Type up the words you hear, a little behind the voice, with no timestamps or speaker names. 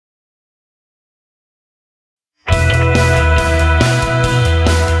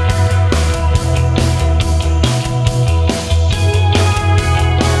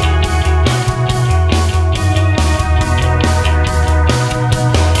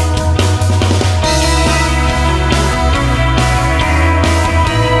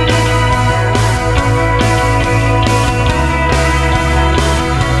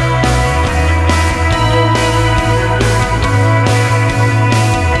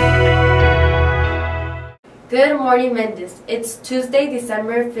Good morning, Mendes. It's Tuesday,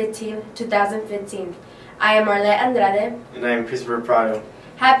 December 15, 2015. I am Arlette Andrade. And I am Christopher Prado.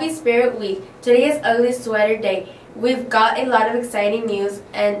 Happy Spirit Week. Today is Ugly Sweater Day. We've got a lot of exciting news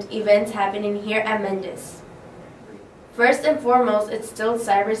and events happening here at Mendes. First and foremost, it's still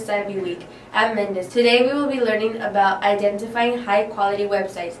Cyber Savvy Week at Mendes. Today we will be learning about identifying high-quality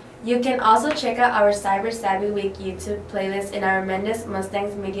websites. You can also check out our Cyber Savvy Week YouTube playlist in our Mendes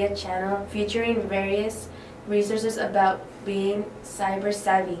Mustangs Media channel featuring various resources about being cyber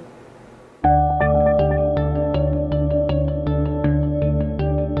savvy.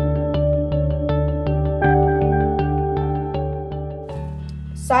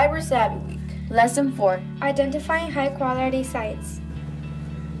 Cyber Savvy Week. Lesson 4. Identifying high-quality sites.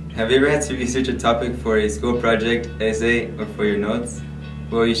 Have you ever had to research a topic for a school project, essay, or for your notes?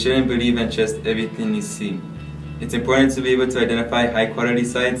 Well, you shouldn't believe and trust everything you see. It's important to be able to identify high-quality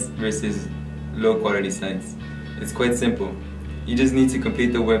sites versus low-quality sites. It's quite simple. You just need to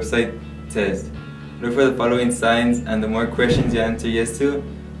complete the website test. Look for the following signs, and the more questions you answer yes to,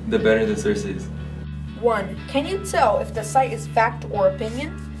 the better the source is. 1. Can you tell if the site is fact or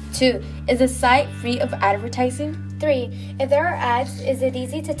opinion? 2. Is the site free of advertising? 3. If there are ads, is it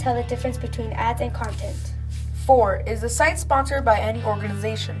easy to tell the difference between ads and content? 4. Is the site sponsored by any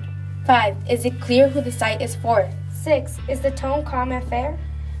organization? 5. Is it clear who the site is for? 6. Is the tone calm and fair?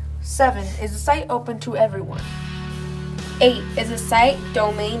 7. Is the site open to everyone? 8. Is the site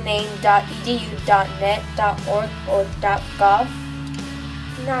domain name .edu, .net, .org, or .gov?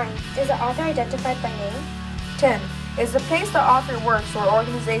 9. Is the author identified by name? 10. Is the place the author works or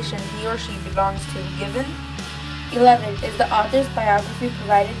organization he or she belongs to given? 11. Is the author's biography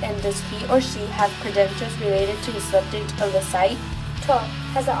provided, and does he or she have credentials related to the subject of the site? 12.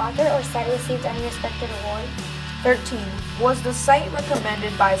 Has the author or site received any respected award? 13. Was the site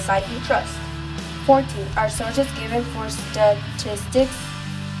recommended by a site you trust? 14. Are sources given for statistics?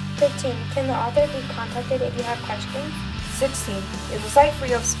 15. Can the author be contacted if you have questions? 16. Is the site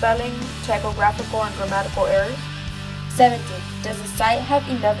free of spelling, typographical, and grammatical errors? 17. Does the site have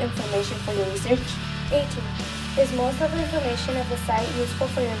enough information for your research? 18. Is most of the information of the site useful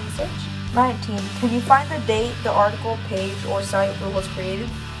for your research? 19. Can you find the date the article, page, or site was created?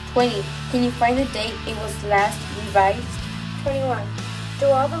 20. Can you find the date it was last revised? 21. Do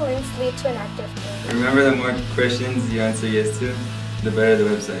all the links lead to an active page? Remember, the more questions you answer yes to, the better the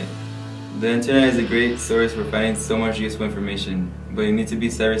website. The internet is a great source for finding so much useful information, but you need to be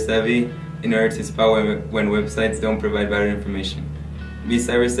cyber savvy in order to spot when websites don't provide valid information. Be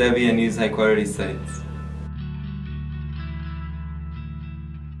cyber savvy and use high quality sites.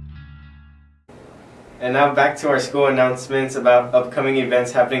 And now back to our school announcements about upcoming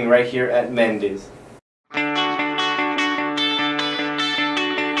events happening right here at Mendes.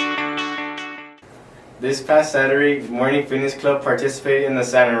 This past Saturday, Morning Fitness Club participated in the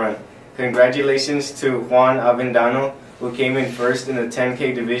Santa Run. Congratulations to Juan Avendano, who came in first in the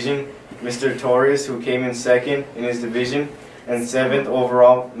 10K division, Mr. Torres, who came in second in his division, and 7th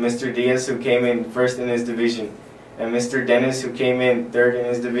overall, Mr. Diaz, who came in first in his division, and Mr. Dennis, who came in third in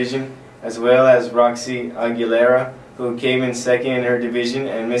his division, as well as Roxy Aguilera, who came in second in her division,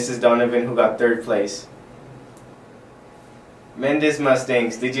 and Mrs. Donovan, who got third place. Mendes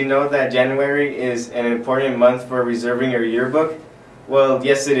Mustangs, did you know that January is an important month for reserving your yearbook? Well,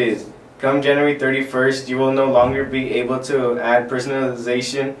 yes it is. Come January 31st, you will no longer be able to add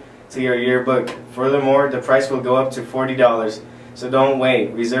personalization to your yearbook. Furthermore, the price will go up to $40. So don't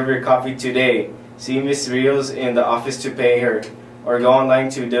wait. Reserve your copy today. See Miss Rios in the office to pay her, or go online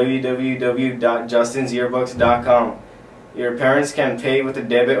to www.justinsyearbooks.com. Your parents can pay with a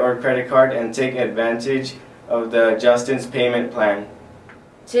debit or credit card and take advantage of the Justin's payment plan.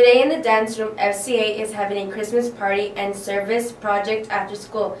 Today in the dance room, FCA is having a Christmas party and service project after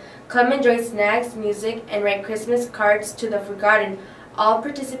school. Come enjoy snacks, music, and write Christmas cards to the forgotten. All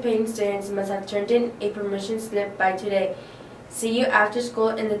participating students must have turned in a permission slip by today. See you after school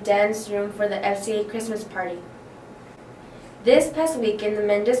in the dance room for the FCA Christmas party. This past weekend, the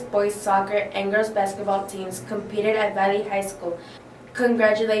Mendes boys soccer and girls basketball teams competed at Valley High School.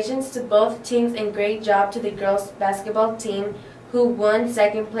 Congratulations to both teams and great job to the girls basketball team who won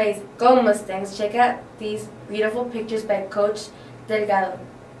second place. Go Mustangs! Check out these beautiful pictures by Coach Delgado.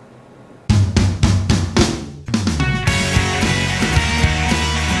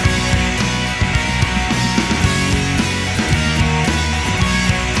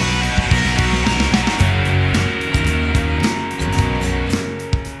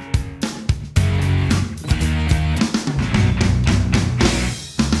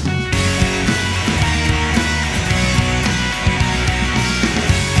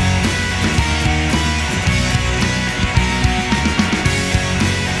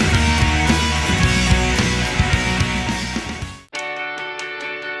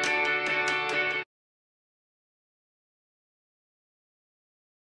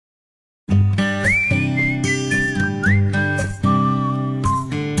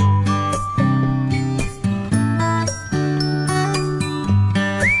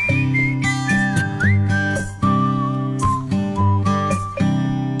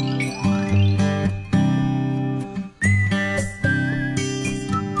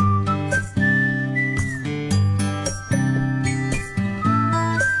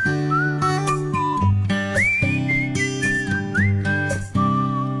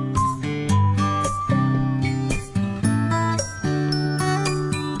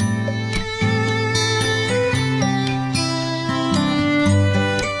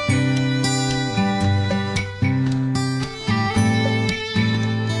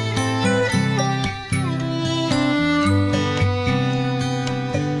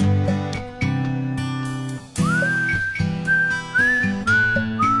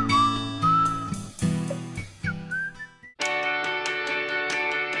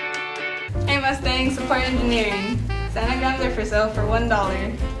 Mustangs, support engineering. Sanagrams are for sale for $1.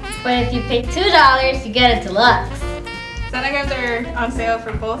 But if you pay $2, you get a deluxe. Sanagrams are on sale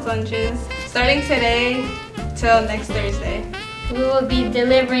for both lunches, starting today till next Thursday. We will be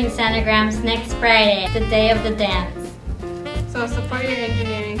delivering Sanagrams next Friday, the day of the dance. So support your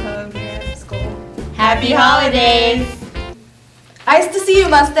engineering club here at school. Happy holidays! Nice to see you,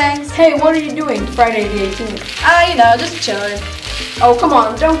 Mustangs. Hey, what are you doing Friday the 18th? You know, just chilling. Oh, come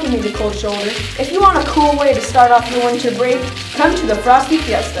on, don't give me the cold shoulder. If you want a cool way to start off your winter break, come to the Frosty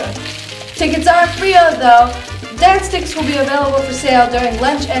Fiesta. Tickets aren't free though. Dance sticks will be available for sale during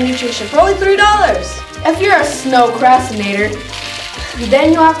lunch and nutrition for only $3. If you're a snowcrastinator,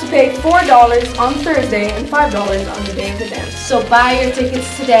 then you'll have to pay $4 on Thursday and $5 on the day of the dance. So buy your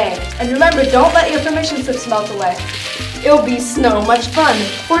tickets today. And remember, don't let your permission slips melt away. It'll be so much fun.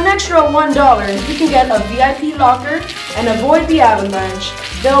 For an extra $1, you can get a VIP locker and avoid the avalanche.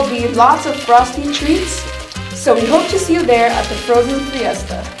 There'll be lots of frosty treats, so we hope to see you there at the Frozen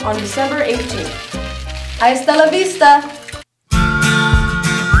Fiesta on December 18th. Hasta la vista!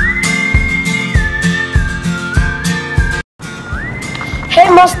 Hey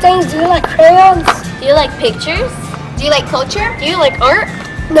Mustangs, do you like crayons? Do you like pictures? Do you like culture? Do you like art?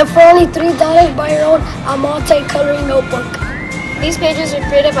 Then for only $3, buy your own a multi-coloring notebook. These pages were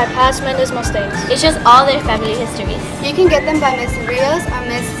created by past Mendes Mustangs. It shows all their family histories. You can get them by Miss Rios or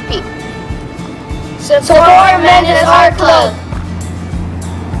Mrs. P. Support Mendes Art Club!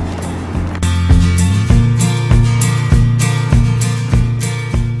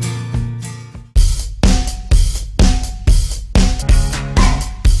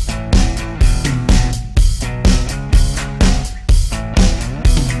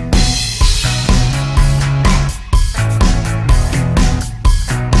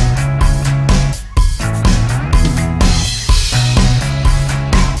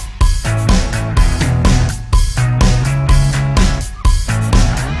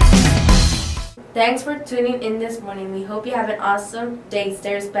 Thanks for tuning in this morning. We hope you have an awesome day.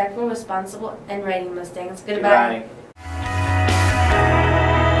 Stay respectful, responsible, and ready, Mustangs. Goodbye. Goodbye.